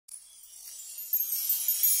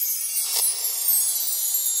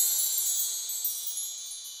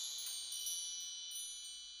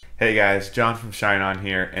Hey guys, John from ShineOn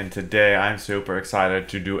here, and today I'm super excited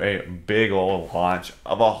to do a big old launch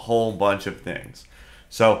of a whole bunch of things.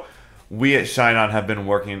 So, we at ShineOn have been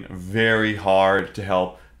working very hard to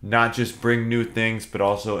help not just bring new things, but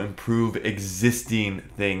also improve existing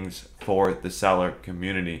things for the seller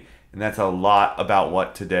community. And that's a lot about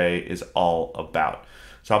what today is all about.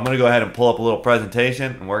 So, I'm going to go ahead and pull up a little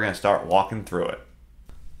presentation, and we're going to start walking through it.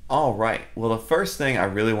 All right, well, the first thing I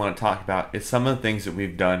really want to talk about is some of the things that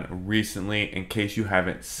we've done recently in case you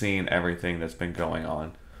haven't seen everything that's been going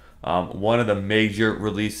on. One of the major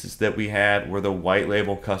releases that we had were the white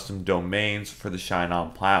label custom domains for the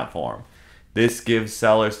ShineOn platform. This gives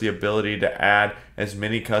sellers the ability to add as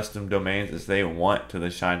many custom domains as they want to the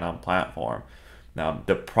ShineOn platform. Now,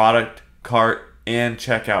 the product cart and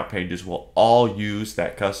checkout pages will all use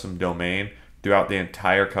that custom domain throughout the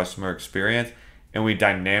entire customer experience, and we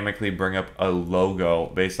dynamically bring up a logo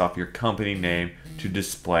based off your company name to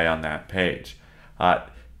display on that page.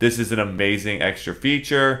 This is an amazing extra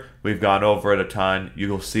feature. We've gone over it a ton.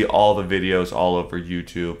 You'll see all the videos all over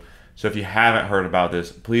YouTube. So if you haven't heard about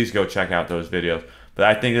this, please go check out those videos. But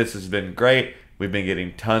I think this has been great. We've been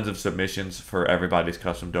getting tons of submissions for everybody's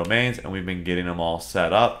custom domains, and we've been getting them all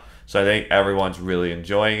set up. So I think everyone's really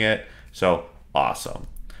enjoying it. So awesome.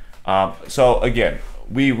 So again,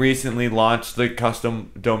 we recently launched the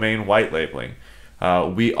custom domain white labeling.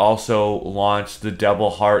 We also launched the Double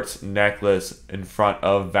Hearts necklace in front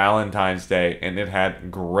of Valentine's Day, and it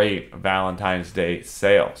had great Valentine's Day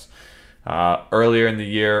sales. Earlier in the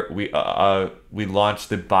year, we launched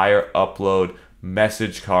the buyer upload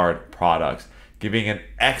message card products, giving an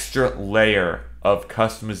extra layer of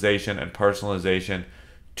customization and personalization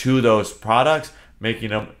to those products, making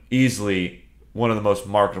them easily one of the most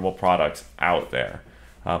marketable products out there.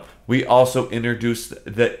 We also introduced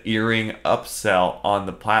the earring upsell on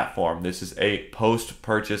the platform. This is a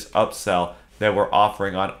post-purchase upsell that we're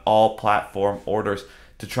offering on all platform orders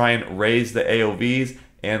to try and raise the AOVs.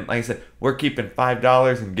 And like I said, we're keeping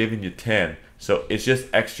 $5 and giving you 10. So it's just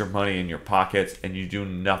extra money in your pockets, and you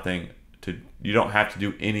don't have to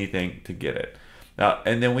do anything to get it.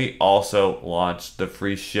 And then we also launched the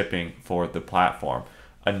free shipping for the platform.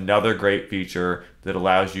 Another great feature that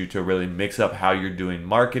allows you to really mix up how you're doing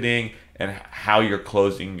marketing and how you're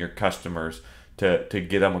closing your customers to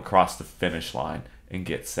get them across the finish line and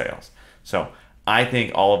get sales. So I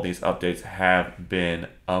think all of these updates have been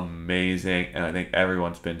amazing, and I think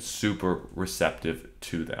everyone's been super receptive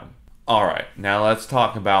to them. All right, now let's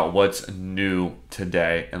talk about what's new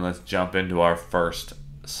today, and let's jump into our first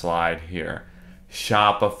slide here.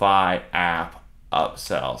 Shopify app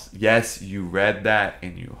upsells. Yes, you read that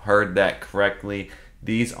and you heard that correctly.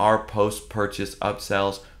 These are post-purchase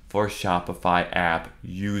upsells for Shopify app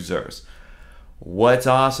users. What's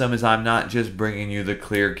awesome is I'm not just bringing you the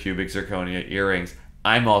clear cubic zirconia earrings.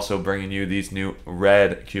 I'm also bringing you these new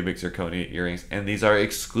red cubic zirconia earrings, and these are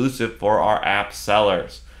exclusive for our app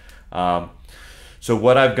sellers. So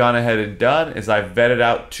what I've gone ahead and done is I've vetted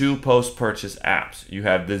out two post-purchase apps. You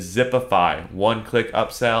have the Zipify one-click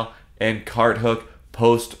upsell and CartHook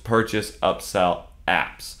post-purchase upsell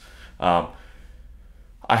apps.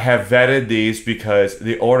 I have vetted these because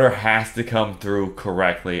the order has to come through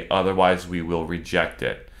correctly, otherwise we will reject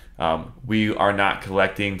it. We are not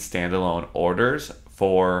collecting standalone orders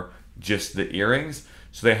for just the earrings,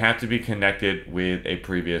 so they have to be connected with a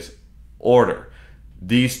previous order.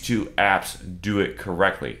 These two apps do it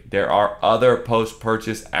correctly. There are other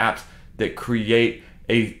post-purchase apps that create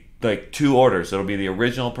two orders. It'll be the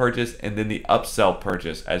original purchase and then the upsell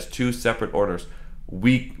purchase as two separate orders.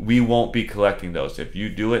 We won't be collecting those. If you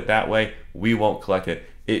do it that way, we won't collect it.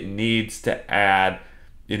 It needs to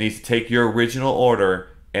take your original order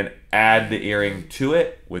and add the earring to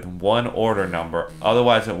it with one order number.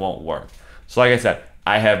 Otherwise, it won't work. So like I said,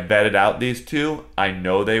 I have vetted out these two. I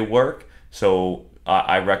know they work. So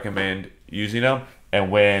I recommend using them.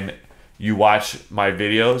 And when you watch my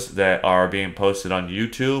videos that are being posted on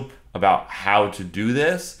YouTube about how to do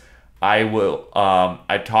this, I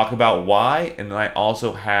talk about why, and then I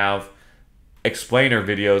also have explainer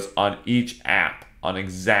videos on each app on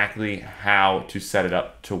exactly how to set it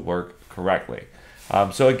up to work correctly.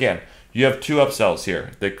 So again, you have two upsells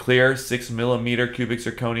here: the clear 6mm cubic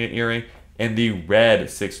zirconia earring and the red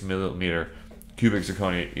 6mm cubic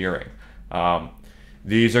zirconia earring.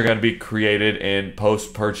 These are going to be created in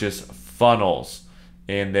post-purchase funnels,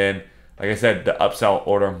 and then, like I said, the upsell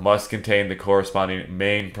order must contain the corresponding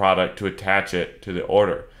main product to attach it to the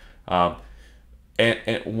order. And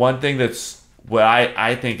one thing that's what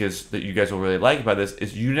I think is that you guys will really like about this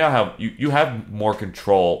is you now have you have more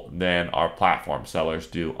control than our platform sellers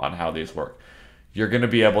do on how these work. You're going to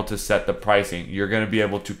be able to set the pricing. You're going to be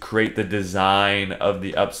able to create the design of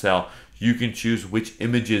the upsell. You can choose which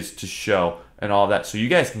images to show and all that. So you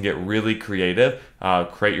guys can get really creative,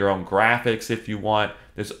 create your own graphics if you want.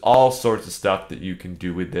 There's all sorts of stuff that you can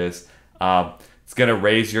do with this. It's going to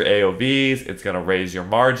raise your AOVs. It's going to raise your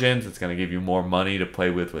margins. It's going to give you more money to play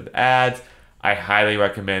with ads. I highly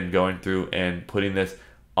recommend going through and putting this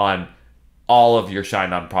on all of your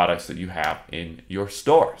ShineOn products that you have in your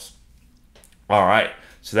stores. All right,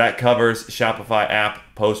 so that covers Shopify app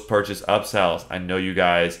post-purchase upsells. I know you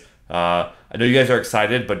guys are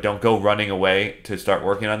excited, but don't go running away to start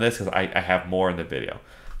working on this because I have more in the video.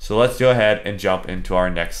 So let's go ahead and jump into our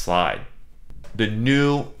next slide. The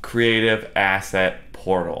new creative asset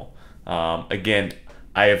portal. Again,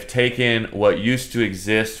 I have taken what used to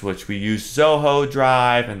exist, which we used Zoho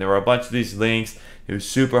Drive, and there were a bunch of these links. It was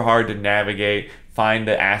super hard to navigate, find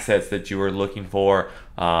the assets that you were looking for,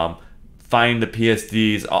 find the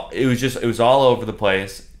PSDs. It was all over the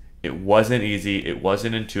place. It wasn't easy, it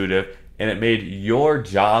wasn't intuitive, and it made your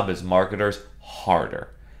job as marketers harder.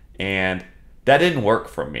 And that didn't work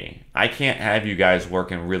for me. I can't have you guys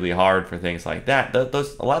working really hard for things like that.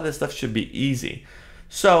 A lot of this stuff should be easy.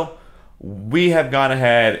 So we have gone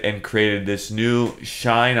ahead and created this new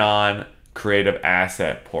ShineOn creative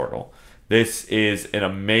asset portal. This is an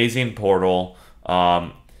amazing portal.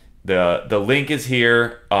 The link is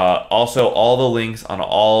here. Also, all the links on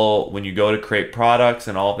when you go to create products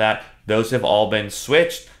and all of that, those have all been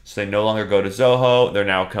switched. So they no longer go to Zoho. They're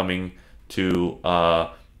now coming to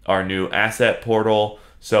our new asset portal.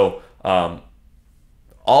 So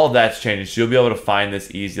all of that's changed. So you'll be able to find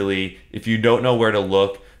this easily. If you don't know where to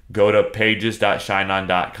look, go to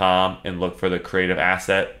pages.shineon.com and look for the creative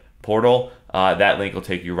asset portal. That link will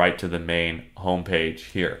take you right to the main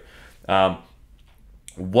homepage here.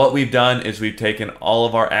 What we've done is we've taken all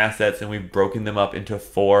of our assets and we've broken them up into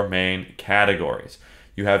 4 main categories.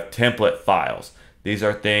 You have template files. These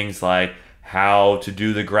are things like how to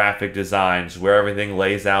do the graphic designs, where everything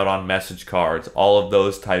lays out on message cards, all of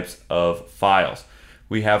those types of files.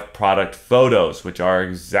 We have product photos, which are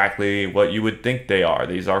exactly what you would think they are.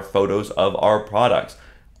 These are photos of our products,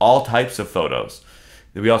 all types of photos.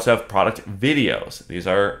 We also have product videos. These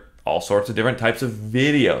are all sorts of different types of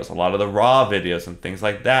videos. A lot of the raw videos and things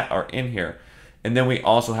like that are in here. And then we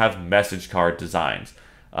also have message card designs.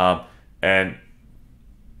 And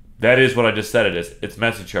that is what I just said it is. It's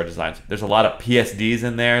message card designs. There's a lot of PSDs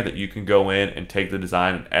in there that you can go in and take the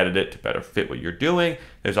design and edit it to better fit what you're doing.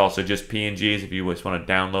 There's also just PNGs if you just want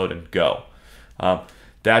to download and go.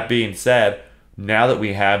 That being said, now that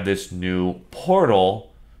we have this new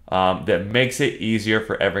portal that makes it easier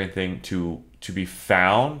for everything to be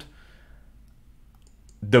found,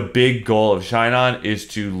 the big goal of ShineOn is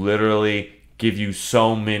to literally give you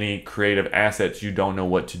so many creative assets you don't know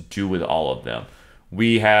what to do with all of them.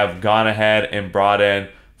 We have gone ahead and brought in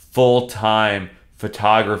full-time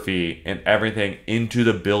photography and everything into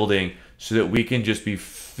the building so that we can just be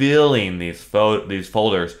filling these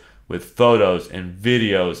folders with photos and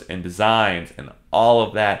videos and designs and all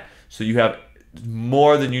of that, so you have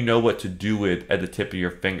more than you know what to do with at the tip of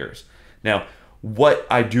your fingers. Now, what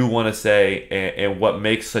I do want to say and what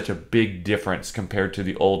makes such a big difference compared to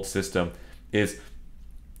the old system is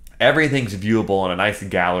everything's viewable in a nice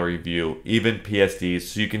gallery view, even PSDs,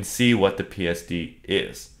 so you can see what the PSD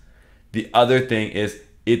is. The other thing is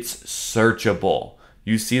it's searchable.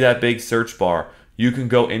 You see that big search bar. You can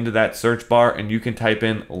go into that search bar and you can type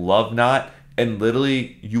in Love Knot, and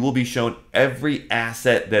literally you will be shown every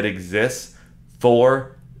asset that exists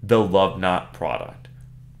for the Love Knot product.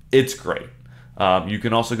 It's great. You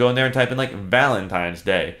can also go in there and type in like Valentine's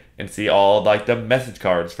Day and see all like the message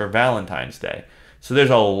cards for Valentine's Day. So there's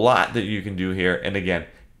a lot that you can do here. And again,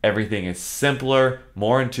 everything is simpler,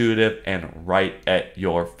 more intuitive, and right at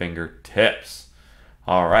your fingertips.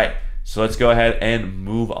 All right, so let's go ahead and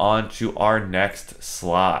move on to our next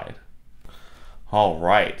slide. All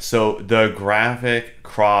right, so the graphic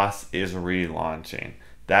cross is relaunching.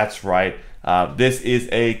 That's right. This is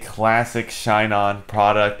a classic ShineOn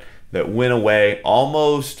product that went away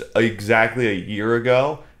almost exactly a year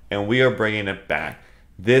ago, and we are bringing it back.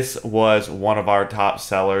 This was one of our top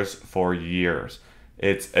sellers for years.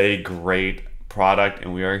 It's a great product,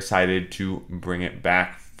 and we are excited to bring it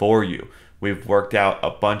back for you. We've worked out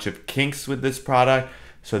a bunch of kinks with this product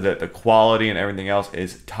so that the quality and everything else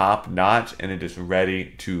is top notch, and it is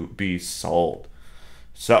ready to be sold.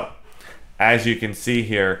 So, as you can see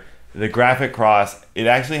here, the graphic cross, it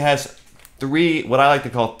actually has what I like to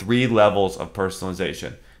call 3 levels of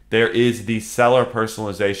personalization. There is the seller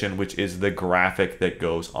personalization, which is the graphic that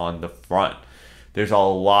goes on the front. There's a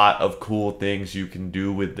lot of cool things you can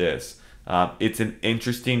do with this. It's an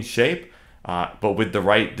interesting shape, but with the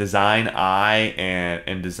right design eye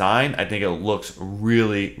and design, I think it looks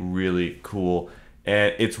really, really cool.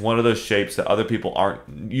 And it's one of those shapes that other people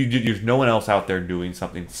aren't, there's no one else out there doing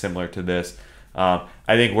something similar to this. I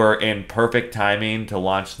think we're in perfect timing to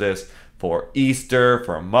launch this for Easter,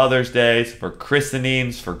 for Mother's Day, for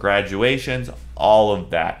christenings, for graduations, all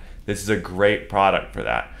of that. This is a great product for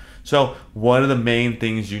that. So one of the main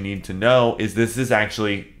things you need to know is this is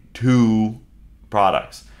actually two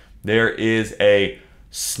products. There is a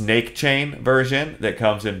snake chain version that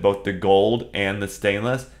comes in both the gold and the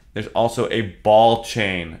stainless. There's also a ball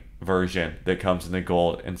chain version that comes in the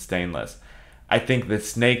gold and stainless. I think the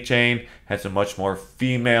snake chain has a much more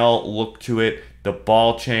female look to it. The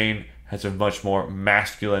ball chain has a much more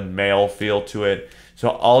masculine male feel to it. So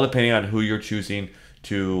all depending on who you're choosing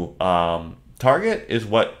to target is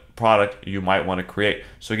what product you might want to create.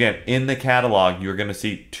 So again, in the catalog, you're going to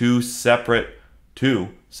see two separate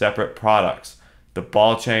products, the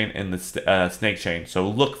ball chain and the snake chain. So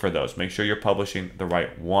look for those. Make sure you're publishing the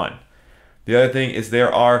right one. The other thing is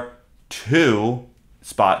there are two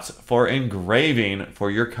spots for engraving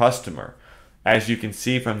for your customer. As you can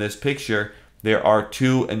see from this picture, there are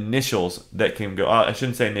two initials that can go, I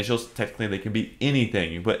shouldn't say initials, technically they can be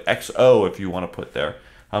anything. You put XO if you want to put there.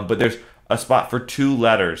 But there's a spot for two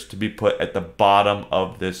letters to be put at the bottom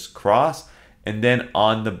of this cross. And then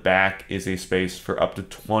on the back is a space for up to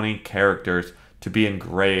 20 characters to be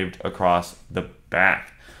engraved across the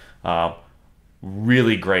back.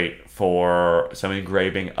 Really great for some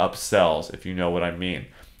engraving upsells, if you know what I mean.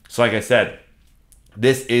 So like I said,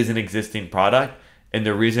 this is an existing product. And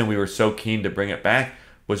the reason we were so keen to bring it back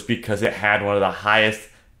was because it had one of the highest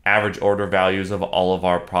average order values of all of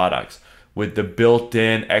our products. With the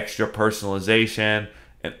built-in extra personalization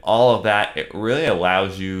and all of that, it really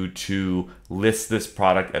allows you to list this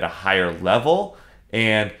product at a higher level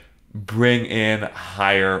and bring in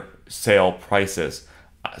higher sale prices.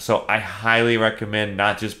 So I highly recommend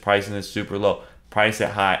not just pricing this super low, price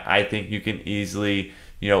it high. I think you can easily,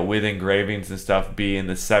 with engravings and stuff, be in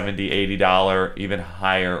the $70, $80, even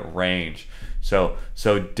higher range. So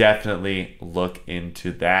definitely look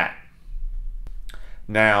into that.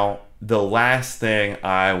 Now, the last thing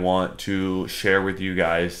I want to share with you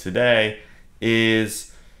guys today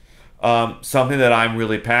is something that I'm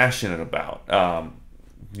really passionate about.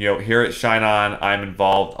 Here at ShineOn, I'm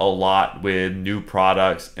involved a lot with new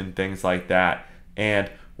products and things like that. And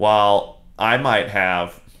while I might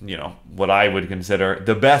have, what I would consider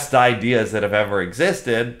the best ideas that have ever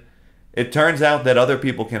existed, it turns out that other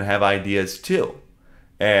people can have ideas too.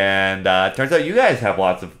 And it turns out you guys have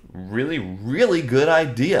lots of really, really good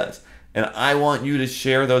ideas. And I want you to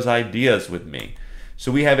share those ideas with me.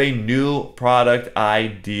 So we have a new product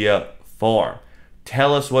idea form.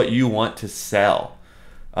 Tell us what you want to sell.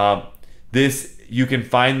 You can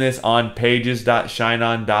find this on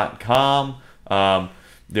pages.shineon.com.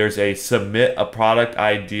 There's a submit a product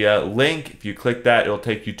idea link. If you click that, it'll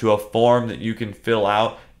take you to a form that you can fill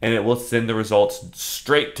out, and it will send the results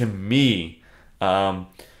straight to me. And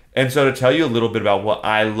so to tell you a little bit about what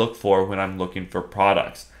I look for when I'm looking for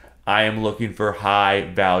products, I am looking for high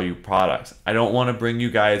value products. I don't want to bring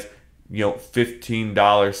you guys,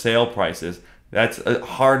 $15 sale prices. That's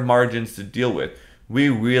hard margins to deal with. We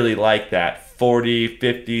really like that 40,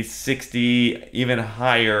 50, 60, even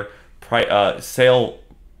higher sale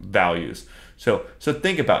values. So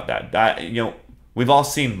think about that. We've all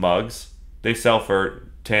seen mugs. They sell for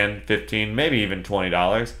 $10, $15, maybe even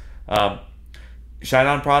 $20.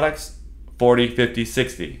 ShineOn products, 40, 50,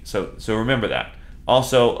 60. So remember that.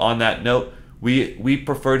 Also, on that note, we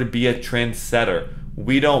prefer to be a trendsetter.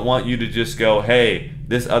 We don't want you to just go, hey,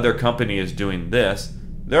 this other company is doing this.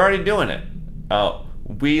 They're already doing it.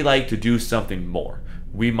 We like to do something more.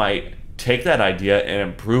 We might take that idea and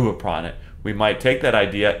improve upon it. We might take that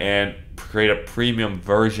idea and create a premium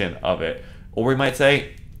version of it. Or we might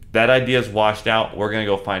say, that idea is washed out. We're going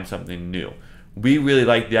to go find something new. We really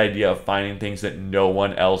like the idea of finding things that no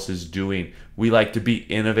one else is doing. We like to be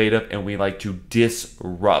innovative, and we like to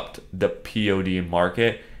disrupt the POD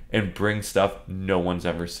market and bring stuff no one's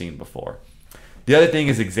ever seen before. The other thing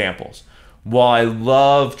is examples. While I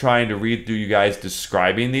love trying to read through you guys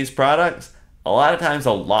describing these products, a lot of times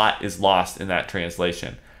a lot is lost in that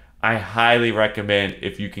translation. I highly recommend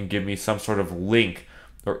if you can give me some sort of link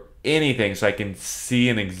or anything so I can see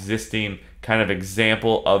an existing kind of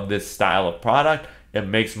example of this style of product. It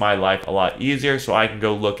makes my life a lot easier, so I can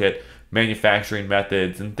go look at manufacturing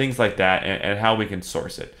methods and things like that, and how we can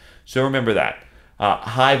source it. So remember that.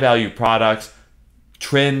 High value products,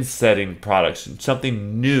 trend-setting products,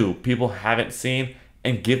 something new people haven't seen,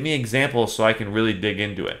 and give me examples so I can really dig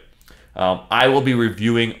into it. I will be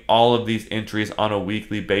reviewing all of these entries on a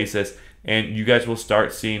weekly basis, and you guys will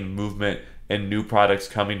start seeing movement and new products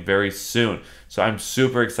coming very soon. So I'm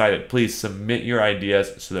super excited. Please submit your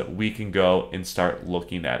ideas so that we can go and start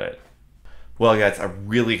looking at it. Well, guys, I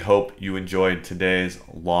really hope you enjoyed today's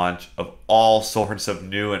launch of all sorts of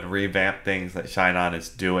new and revamped things that ShineOn is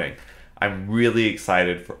doing. I'm really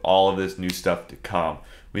excited for all of this new stuff to come.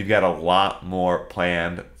 We've got a lot more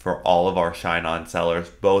planned for all of our ShineOn sellers,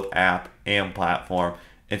 both app and platform.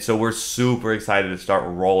 And so we're super excited to start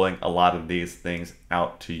rolling a lot of these things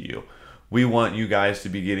out to you. We want you guys to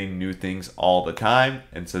be getting new things all the time.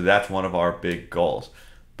 And so that's one of our big goals.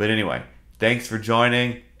 But anyway, thanks for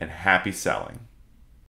joining and happy selling.